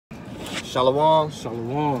Shalom.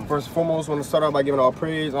 Shalom. First and foremost, I want to start out by giving all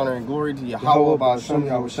praise, honor, and glory to Yahweh, Ba'ashem,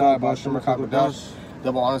 Yahweh Shai, Ba'ashem, Rakabadash.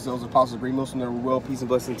 Double honors to those apostles, great Muslim, their will, peace and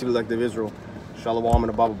blessing to the elect of Israel. Shalom and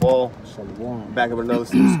the Bible Ball. Shalom. Back up with another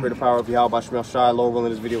spirit of power of Yahweh, Ba'ashem, Yahweh Shai. Lord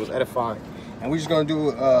willing, this video was edifying. And we're just going to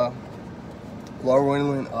do, Lord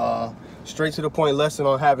willing, straight to the point lesson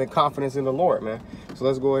on having confidence in the Lord, man. So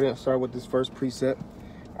let's go ahead and start with this first precept.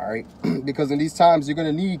 All right. Because in these times, you're going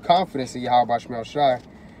to need confidence in Yahweh, Ba'ashem, Yahweh Shai,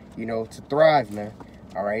 you know, to thrive, man.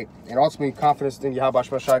 All right. And ultimately, confidence in Yahweh,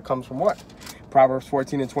 Ba'ashem, Yahweh Shai comes from what? Proverbs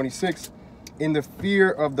 14:26. In the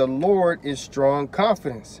fear of the Lord is strong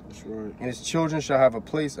confidence. That's right. And his children shall have a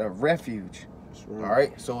place of refuge. That's right. All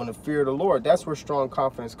right. So in the fear of the Lord, that's where strong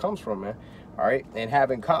confidence comes from, man. All right. And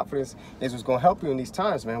having confidence is what's going to help you in these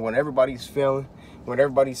times, man. When everybody's failing, when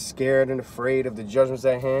everybody's scared and afraid of the judgments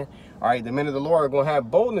at hand. All right. The men of the Lord are going to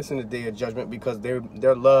have boldness in the day of judgment because their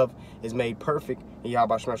love is made perfect in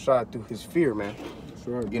Yahweh Shai through his fear, man. That's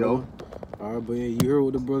right, you know. All right, but yeah, you heard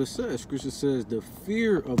what the brother said. Scripture says the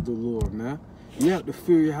fear of the Lord, man. You have to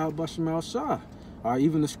fear Yahweh Shai.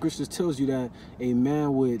 Even the scriptures tells you that a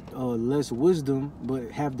man with less wisdom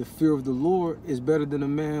but have the fear of the Lord is better than a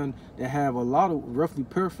man that have a lot of, roughly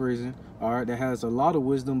paraphrasing, all right, that has a lot of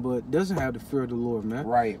wisdom but doesn't have the fear of the Lord, man.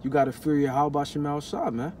 Right. You got to fear Yahweh Shai,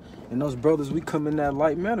 man. And those brothers, we come in that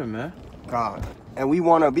light manner, man. God. And we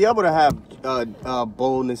want to be able to have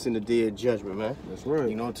boldness in the day of judgment, man. That's right.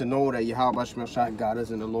 You know, to know that Yahweh Shai got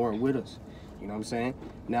us and the Lord with us. You know what I'm saying?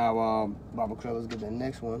 Now, Baba Krell, let's get the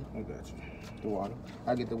next one. I got you. The water.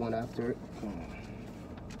 I'll get the one after it. Come on.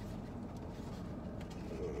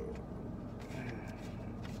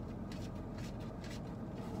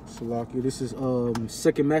 Salaki, this is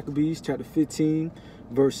 2 Maccabees chapter 15,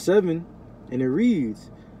 verse 7, and it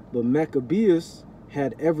reads, but Maccabeus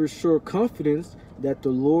had ever sure confidence that the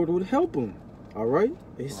Lord would help him. All right?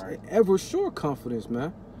 It's ever sure confidence,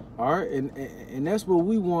 man. All right? And that's what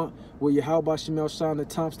we want with Yahweh Shai in the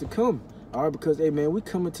times to come. All right? Because, hey, man, we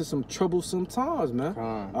come into some troublesome times, man.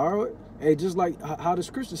 All right? Hey, just like how the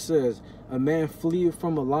scripture says, a man fleeth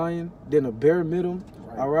from a lion, then a bear met him.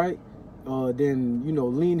 All right? Then, you know,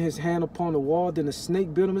 lean his hand upon the wall, then a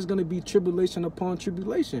snake bit him. It's going to be tribulation upon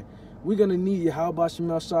tribulation. We're going to need Yahweh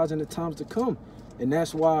Shai in the times to come. And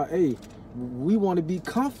that's why, hey, we want to be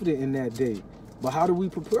confident in that day. But how do we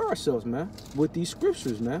prepare ourselves, man? With these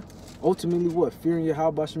scriptures, man. Ultimately, what? Fearing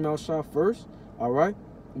Yahweh Shai first, all right?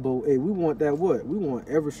 But, hey, we want that what? We want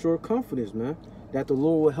ever sure confidence, man, that the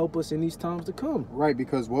Lord will help us in these times to come. Right,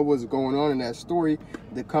 because what was going on in that story,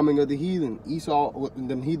 the coming of the heathen. Esau,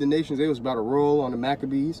 the heathen nations, they was about to roll on the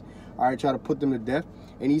Maccabees, all right, try to put them to death.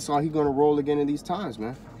 And Esau, he going to roll again in these times,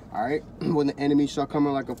 man. All right, when the enemy shall come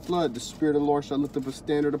in like a flood, the Spirit of the Lord shall lift up a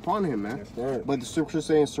standard upon him, man. That's right. But the scripture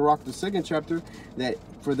say in Sirach, the 2nd chapter, that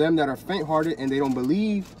for them that are faint-hearted and they don't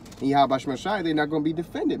believe in Yahweh Shai, they're not going to be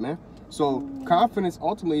defended, man. So confidence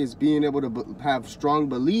ultimately is being able to have strong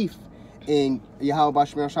belief in Yahweh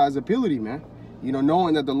Shai's ability, man. You know,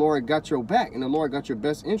 knowing that the Lord got your back and the Lord got your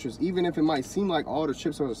best interest, even if it might seem like all the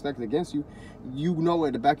chips are stacked against you, you know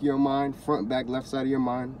at the back of your mind, front, back, left side of your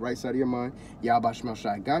mind, right side of your mind, Yahweh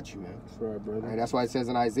Shai got you, man. That's right, brother. And that's why it says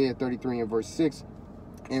in Isaiah 33 and verse 6,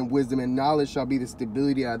 and wisdom and knowledge shall be the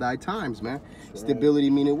stability of thy times, man. That's stability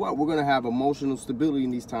meaning what? We're going to have emotional stability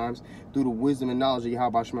in these times through the wisdom and knowledge of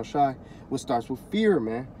Yahweh Shai, which starts with fear,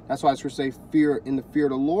 man. That's why it's for say fear, in the fear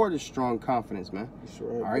of the Lord is strong confidence, man. That's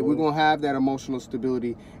right, all right, we're going to have that emotional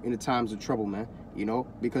stability in the times of trouble, man. You know,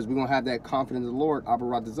 because we're going to have that confidence in the Lord, Abba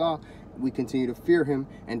Radazah. We continue to fear him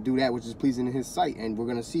and do that which is pleasing in his sight. And we're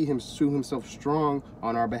going to see him show himself strong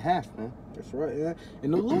on our behalf, man. That's right, yeah.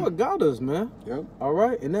 And the Lord got us, man. Yep. All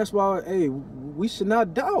right. And that's why, hey, we should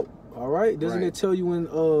not doubt. All right. Doesn't it tell you in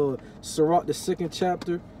Sirach, the 2nd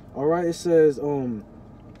chapter? All right. It says 2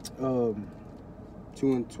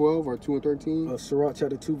 and 12 or 2 and 13? Sirach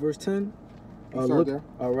chapter 2, verse 10. Look there.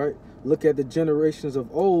 All right. Look at the generations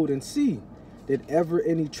of old and see, did ever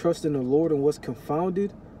any trust in the Lord and was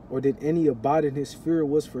confounded? Or did any abide in his fear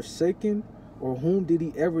was forsaken? Or whom did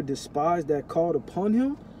he ever despise that called upon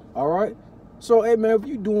him? All right. So, hey, man, if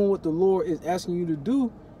you doing what the Lord is asking you to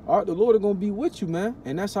do, all right, the Lord is going to be with you, man.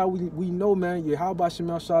 And that's how we know, man, Yahweh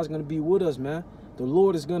Shai is going to be with us, man. The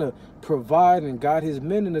Lord is going to provide and guide his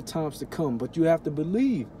men in the times to come. But you have to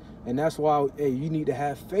believe. And that's why, hey, you need to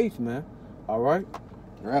have faith, man. All right.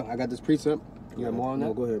 All right. I got this precept. You got more on that?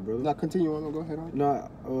 No, go ahead, brother. No, continue on. Go ahead. On.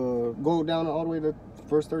 No, go down all the way to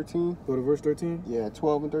verse 13. Go to verse 13? Yeah,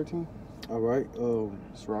 12 and 13. All right.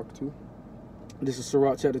 Sirach 2. This is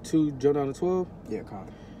Sirach chapter 2, jump down to 12. Yeah, come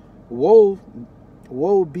on.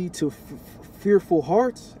 Woe be to fearful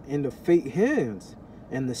hearts and the faint hands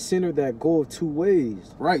and the sinner that goeth 2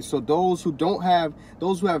 ways. Right. So those who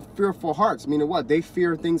have fearful hearts, meaning what? They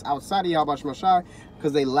fear things outside of Yahweh Shai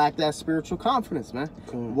because they lack that spiritual confidence, man.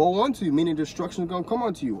 Woe unto you, meaning destruction is going to come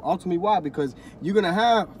unto you. Ultimately, why? Because you're going to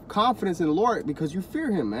have confidence in the Lord because you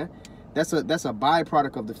fear him, man. That's a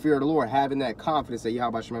byproduct of the fear of the Lord, having that confidence that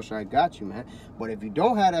Yahweh Shai got you, man. But if you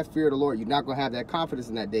don't have that fear of the Lord, you're not going to have that confidence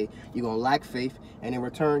in that day. You're going to lack faith, and in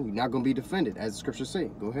return, you're not going to be defended, as the scriptures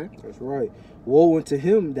say. Go ahead. That's right. Woe unto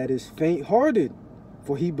him that is faint-hearted,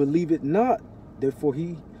 for he believeth not.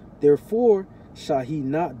 Therefore shall he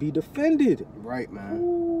not be defended. Right, man.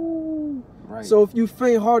 Ooh. Right. So if you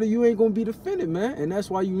faint-hearted, you ain't going to be defended, man. And that's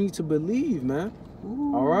why you need to believe, man.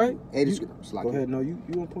 Ooh. All right? Hey, go ahead. No, you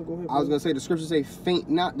want to go ahead. I was going to say, the scriptures say, faint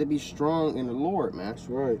not to be strong in the Lord, man. That's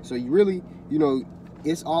right. So you really, you know,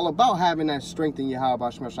 it's all about having that strength in Yahweh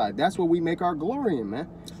Shai. That's what we make our glory in, man.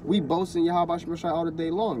 We boast in Yahweh Shai all the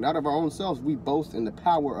day long. Not of our own selves. We boast in the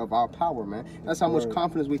power of our power, man. That's how much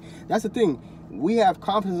confidence that's the thing. We have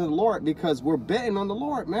confidence in the Lord because we're betting on the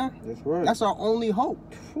Lord, man. That's right. That's our only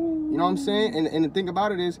hope. You know what I'm saying? And the thing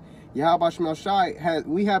about it is, Yahweh Shai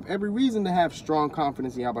we have every reason to have strong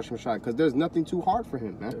confidence in Yahweh Shai because there's nothing too hard for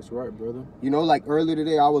him, man. That's right, brother. You know, like earlier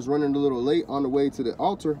today, I was running a little late on the way to the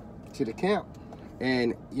altar, to the camp.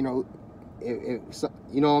 And, you know,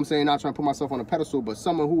 you know what I'm saying? Not trying to put myself on a pedestal, but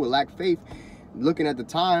someone who would lack faith, looking at the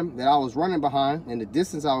time that I was running behind and the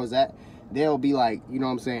distance I was at, they'll be like, you know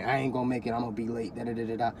what I'm saying? I ain't going to make it. I'm going to be late.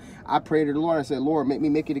 I prayed to the Lord. I said, Lord, make me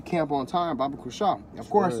make it to camp on time, Baba Kusha. Of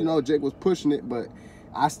course, you know, Jake was pushing it, but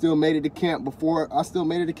I still made it to camp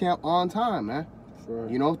on time, man.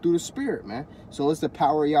 You know, through the Spirit, man. So it's the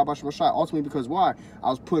power of Yahweh Shai. Ultimately, because why? I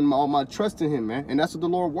was putting all my trust in him, man. And that's what the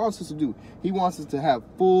Lord wants us to do. He wants us to have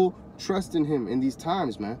full trust in him in these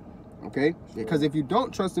times, man. Okay? Because if you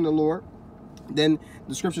don't trust in the Lord, then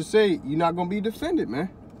the scriptures say you're not going to be defended, man.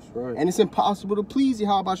 Right. And it's impossible to please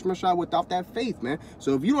Yahweh Shai without that faith, man.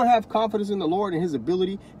 So if you don't have confidence in the Lord and his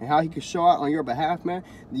ability and how he can show out on your behalf, man,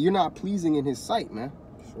 you're not pleasing in his sight, man.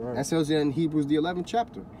 Right. That says in Hebrews the 11th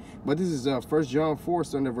chapter. But this is 1 John 4,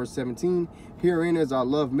 starting at verse 17. Herein is our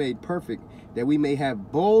love made perfect, that we may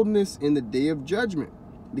have boldness in the day of judgment.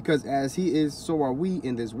 Because as he is, so are we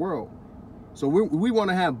in this world. So we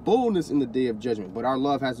want to have boldness in the day of judgment. But our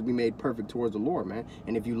love has to be made perfect towards the Lord, man.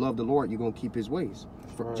 And if you love the Lord, you're going to keep his ways.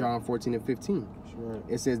 Right. John 14 and 15. Right.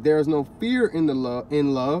 It says, there is no fear in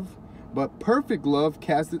love, but perfect love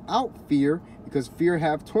casteth out fear, because fear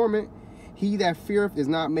hath torment. He that feareth is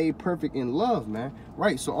not made perfect in love, man.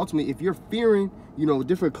 Right. So ultimately, if you're fearing, you know,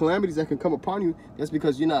 different calamities that can come upon you, that's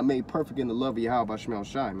because you're not made perfect in the love of Yahweh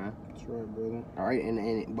Shai, man. That's right, brother. All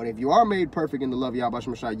right. But if you are made perfect in the love of Yahweh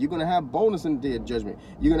Shai, you're going to have boldness in the day of judgment.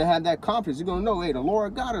 You're going to have that confidence. You're going to know, hey, the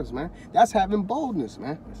Lord got us, man. That's having boldness,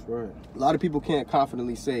 man. That's right. A lot of people can't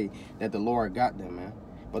confidently say that the Lord got them, man.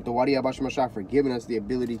 But the Wadi Yahweh Shai for giving us the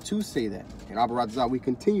ability to say that. And Abarazah, we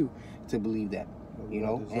continue to believe that. You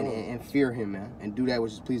know, and fear him, man, and do that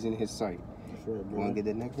which is pleasing in his sight. That's right, bro. You want to get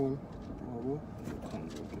that next one?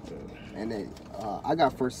 And then I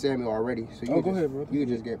got 1 Samuel already, so you go ahead, bro. You can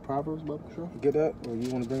just get Proverbs, bro. Sure. Get that, or you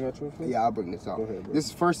want to bring out yours? Yeah, I'll bring this out. Go ahead, bro. This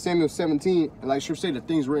is 1 Samuel 17, and like sure say, the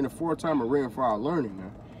things written aforetime are written for our learning,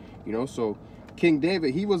 man. You know, so King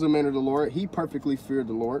David, he was a man of the Lord. He perfectly feared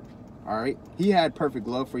the Lord. All right, he had perfect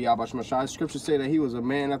love for Yahweh Shai. Scriptures say that he was a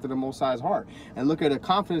man after the Most High's heart. And look at the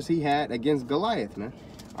confidence he had against Goliath, man.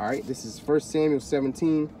 All right, this is 1 Samuel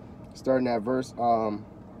 17, starting at verse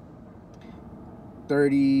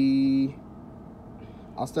 30.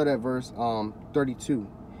 I'll start at verse 32.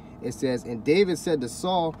 It says, and David said to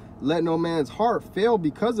Saul, let no man's heart fail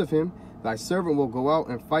because of him. Thy servant will go out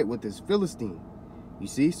and fight with this Philistine. You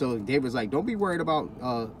see, so David's like, don't be worried about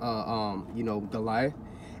you know, Goliath.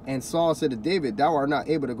 And Saul said to David, thou art not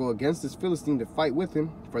able to go against this Philistine to fight with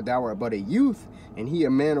him, for thou art but a youth, and he a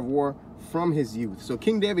man of war from his youth. So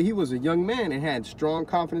King David, he was a young man and had strong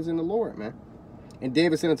confidence in the Lord, man. And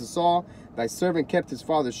David said unto Saul, thy servant kept his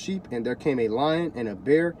father's sheep, and there came a lion and a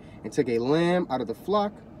bear, and took a lamb out of the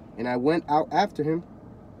flock, and I went out after him,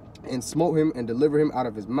 and smote him, and delivered him out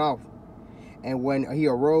of his mouth. And when he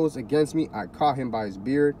arose against me, I caught him by his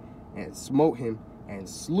beard, and smote him, and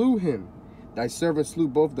slew him. Thy servant slew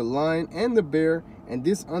both the lion and the bear, and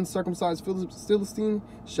this uncircumcised Philistine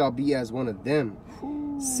shall be as one of them,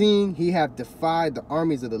 seeing he hath defied the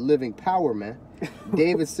armies of the living power, man.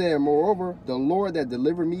 David said, moreover, the Lord that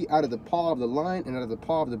delivered me out of the paw of the lion and out of the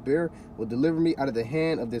paw of the bear will deliver me out of the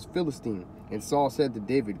hand of this Philistine. And Saul said to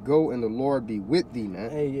David, go, and the Lord be with thee, man.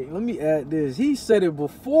 Hey, let me add this. He said it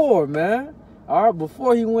before, man. All right,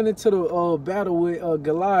 before he went into the battle with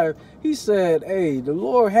Goliath, he said, hey, the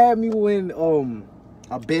Lord had me when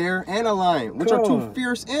a bear, and a lion, which are two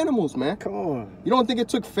fierce animals, man. Come on. You don't think it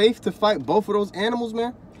took faith to fight both of those animals,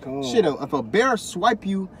 man? Come on. Shit, if a bear swipe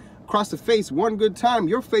you across the face one good time,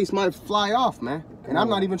 your face might fly off, man. And I'm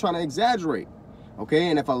not even trying to exaggerate. Okay,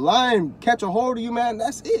 and if a lion catch a hold of you, man,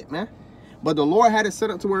 that's it, man. But the Lord had it set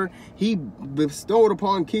up to where he bestowed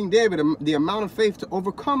upon King David the amount of faith to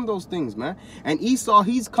overcome those things, man. And Esau,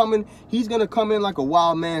 he's going to come in like a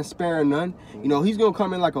wild man, sparing none. You know, he's going to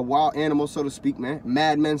come in like a wild animal, so to speak, man.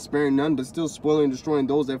 Madmen sparing none, but still spoiling and destroying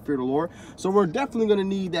those that fear the Lord. So we're definitely going to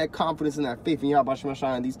need that confidence and that faith in Yahweh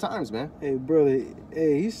Shemashai in these times, man. Hey, brother,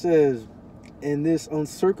 hey, he says, and this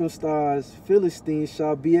uncircumcised Philistine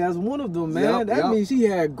shall be as one of them, man. That means he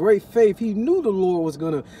had great faith. He knew the Lord was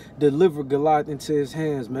going to deliver Goliath into his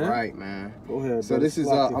hands, man. Right, man. Go ahead, so brother. This is,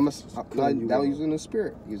 that was using the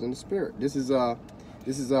spirit. Using the spirit. This is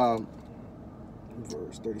verse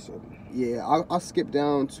 37. Yeah, I'll skip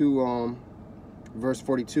down to verse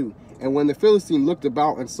 42. And when the Philistine looked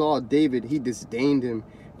about and saw David, he disdained him,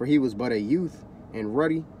 for he was but a youth and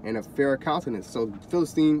ruddy and of fair countenance. So the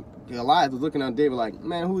Philistine, Goliath, was looking at David like,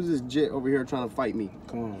 man, who is this jit over here trying to fight me?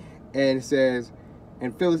 Come on. And it says,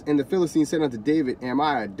 and the Philistine said unto David, am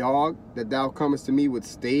I a dog that thou comest to me with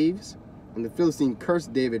staves? And the Philistine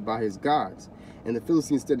cursed David by his gods. And the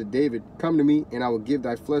Philistine said to David, come to me, and I will give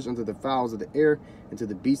thy flesh unto the fowls of the air and to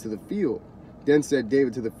the beasts of the field. Then said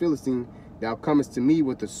David to the Philistine, thou comest to me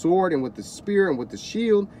with the sword and with the spear and with the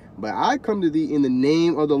shield, but I come to thee in the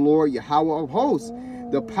name of the Lord Yahweh of hosts,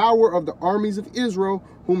 the power of the armies of Israel,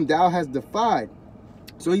 whom thou hast defied.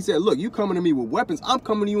 So he said, look, you coming to me with weapons. I'm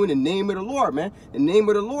coming to you in the name of the Lord, man. The name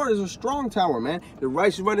of the Lord is a strong tower, man. The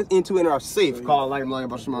righteous run into it and are safe. Call like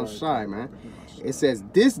Shai, man. It says,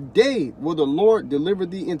 this day will the Lord deliver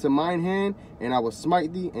thee into mine hand, and I will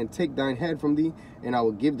smite thee and take thine head from thee, and I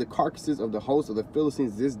will give the carcasses of the host of the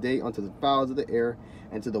Philistines this day unto the fowls of the air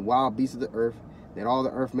and to the wild beasts of the earth, that all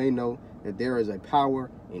the earth may know that there is a power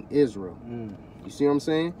in Israel. You see what I'm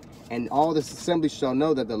saying? And all this assembly shall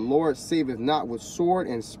know that the Lord saveth not with sword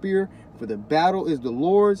and spear, for the battle is the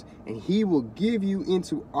Lord's, and he will give you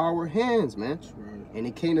into our hands, man. And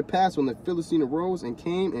it came to pass when the Philistine arose and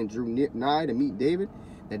came and drew nigh to meet David,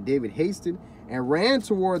 that David hasted and ran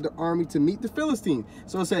toward the army to meet the Philistine.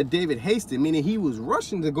 So it said David hasted, meaning he was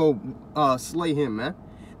rushing to go slay him, man.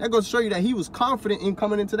 That goes to show you that he was confident in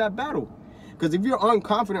coming into that battle. Because if you're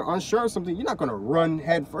unconfident, unsure of something, you're not going to run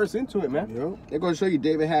head first into it, man. They're going to show you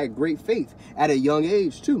David had great faith at a young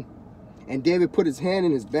age, too. And David put his hand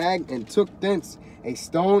in his bag and took thence a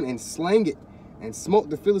stone and slang it and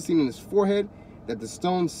smote the Philistine in his forehead, that the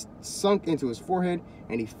stone sunk into his forehead,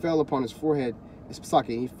 and he fell upon his forehead,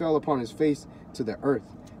 he fell upon his face to the earth.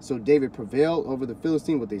 So David prevailed over the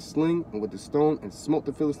Philistine with a sling and with the stone, and smote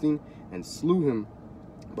the Philistine and slew him.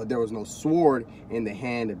 But there was no sword in the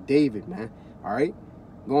hand of David, man. All right?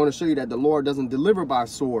 Going to show you that the Lord doesn't deliver by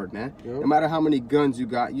sword, man. No matter how many guns you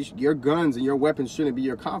got, your guns and your weapons shouldn't be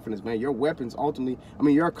your confidence, man. Your weapons ultimately,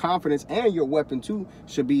 your confidence and your weapon too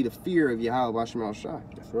should be the fear of Yahweh Shai.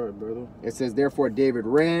 That's right, brother. It says, therefore David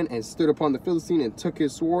ran and stood upon the Philistine and took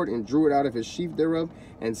his sword and drew it out of his sheath thereof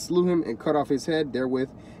and slew him and cut off his head therewith.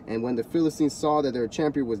 And when the Philistines saw that their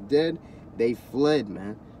champion was dead, they fled,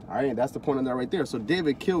 man. All right, that's the point of that right there. So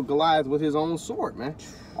David killed Goliath with his own sword, man.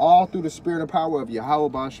 All through the spirit and power of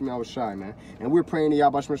Yahweh Shai, man. And we're praying to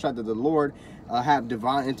Yahweh Shai that the Lord have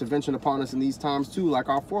divine intervention upon us in these times too, like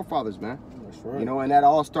our forefathers, man. That's right. You know, and that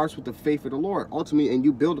all starts with the faith of the Lord. Ultimately, and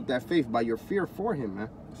you build up that faith by your fear for him, man.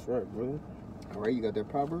 That's right, brother. All right, you got that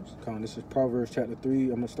Proverbs? Come on, this is Proverbs chapter 3. I'm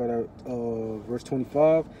going to start out verse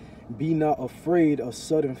 25. Be not afraid of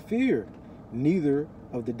sudden fear, neither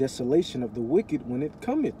of the desolation of the wicked when it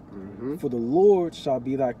cometh. For the Lord shall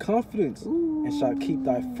be thy confidence, and shall keep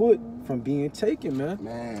thy foot from being taken,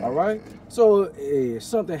 man. All right? So,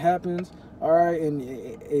 something happens, all right, and,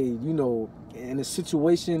 you know, and a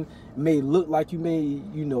situation may look like you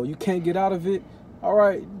you can't get out of it, all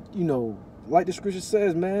right, you know, like the scripture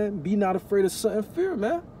says, man, be not afraid of sudden fear,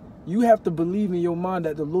 man. You have to believe in your mind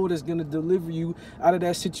that the Lord is going to deliver you out of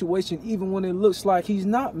that situation, even when it looks like he's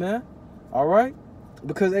not, man. All right?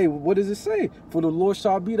 Because, hey, what does it say? For the Lord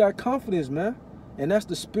shall be thy confidence, man. And that's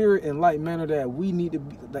the spirit and light manner that we need to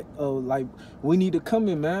be, like we need to come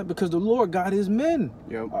in, man. Because the Lord got his men.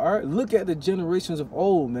 All right? Look at the generations of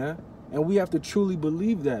old, man. And we have to truly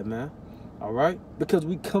believe that, man. All right? Because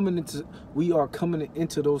we are coming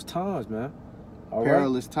into those times, man.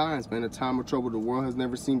 Perilous times, man. A time of trouble the world has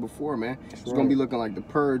never seen before, man. It's going to be looking like the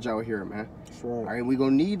purge out here, man. That's right. All right? We're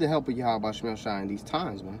going to need the help of Yahweh Shai in these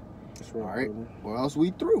times, man. That's right, all right, brother. or else we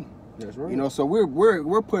through. That's right. You know, so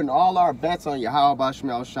we're putting all our bets on Yahweh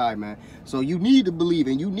Bashmel Shai, man. So you need to believe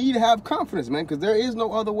and you need to have confidence, man, because there is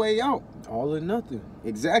no other way out. All or nothing.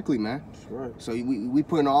 Exactly, man. That's right. So we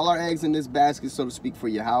putting all our eggs in this basket, so to speak, for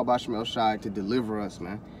Yahweh Bashmel Shai to deliver us,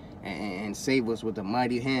 man, and save us with a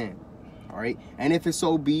mighty hand. All right. And if it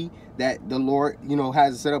so be that the Lord, you know,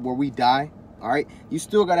 has it set up where we die, all right, you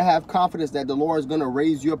still got to have confidence that the Lord is going to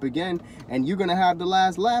raise you up again and you're going to have the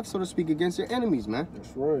last laugh, so to speak, against your enemies, man.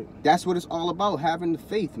 That's right. That's what it's all about, having the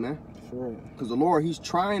faith, man. That's right. Because the Lord, he's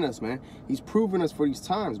trying us, man. He's proving us for these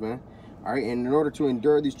times, man. All right. And in order to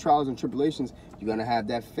endure these trials and tribulations, you're going to have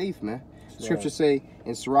that faith, man. That's Scriptures say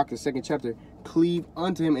in Sirach, the 2nd chapter, cleave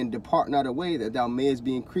unto him and depart not away, that thou mayest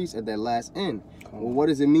be increased at that last end. Well, what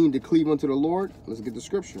does it mean to cleave unto the Lord? Let's get the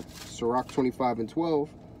scripture. Sirach 25:12.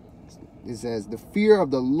 It says, the fear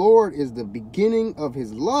of the Lord is the beginning of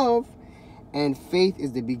his love, and faith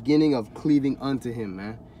is the beginning of cleaving unto him,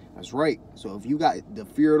 man. That's right. So if you got the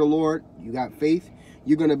fear of the Lord, you got faith,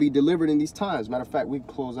 you're going to be delivered in these times. Matter of fact, we can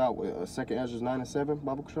close out with 2nd Ezra 9:7,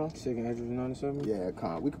 Baba Kushan. 2nd Ezra 9:7?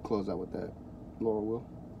 Yeah, we could close out with that. Lord will.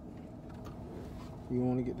 You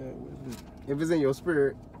want to get that wisdom? If it's in your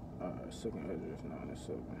spirit. 2nd Ezra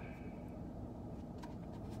 9:7.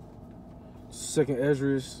 2nd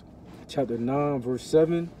Ezra chapter 9 verse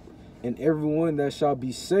 7. And everyone that shall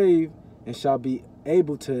be saved and shall be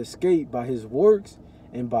able to escape by his works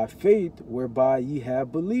and by faith whereby ye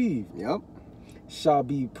have believed, Yep. shall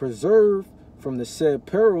be preserved from the said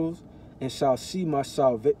perils, and shall see my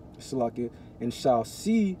salvation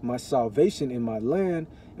in my land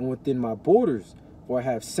and within my borders, for I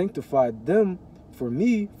have sanctified them for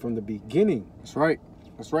me from the beginning. That's right.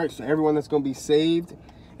 That's right. So everyone that's going to be saved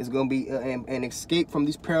is going to be an escape from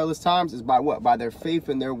these perilous times is by what? By their faith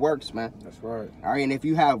and their works, man. That's right. All right. And if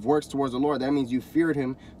you have works towards the Lord, that means you feared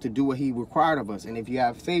him to do what he required of us. And if you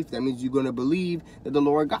have faith, that means you're going to believe that the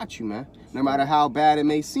Lord got you, man. No matter how bad it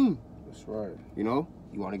may seem. That's right. You know,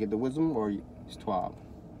 you want to get the wisdom or it's 12.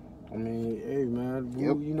 I mean, hey, man,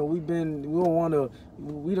 Yep. we don't want to,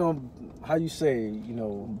 how you say,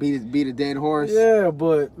 Beat a dead horse. Yeah,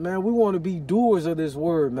 but, man, we want to be doers of this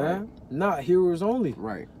word, man. Right. Not hearers only.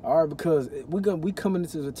 Right. All right, because we coming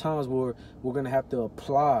into the times where we're going to have to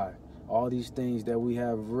apply all these things that we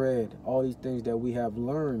have read, all these things that we have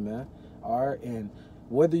learned, man. All right, and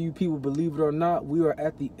whether you people believe it or not, we are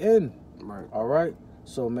at the end. Right. All right.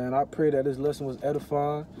 So, man, I pray that this lesson was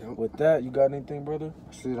edifying. Yep. With that, you got anything, brother?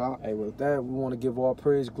 See that? Hey, with that, we want to give all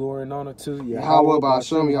praise, glory, and honor to Yahweh,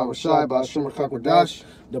 Ba'ashem, Yahweh Shai, Ba'ashem, Kakwadash.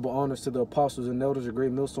 Double honors to the apostles and elders, a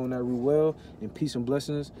great millstone that rule well, and peace and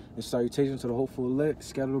blessings, and salutations to the hopeful elect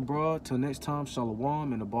scattered abroad. Till next time,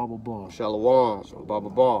 Shalom and the Baba Ball. Shalom. Baba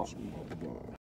Ball.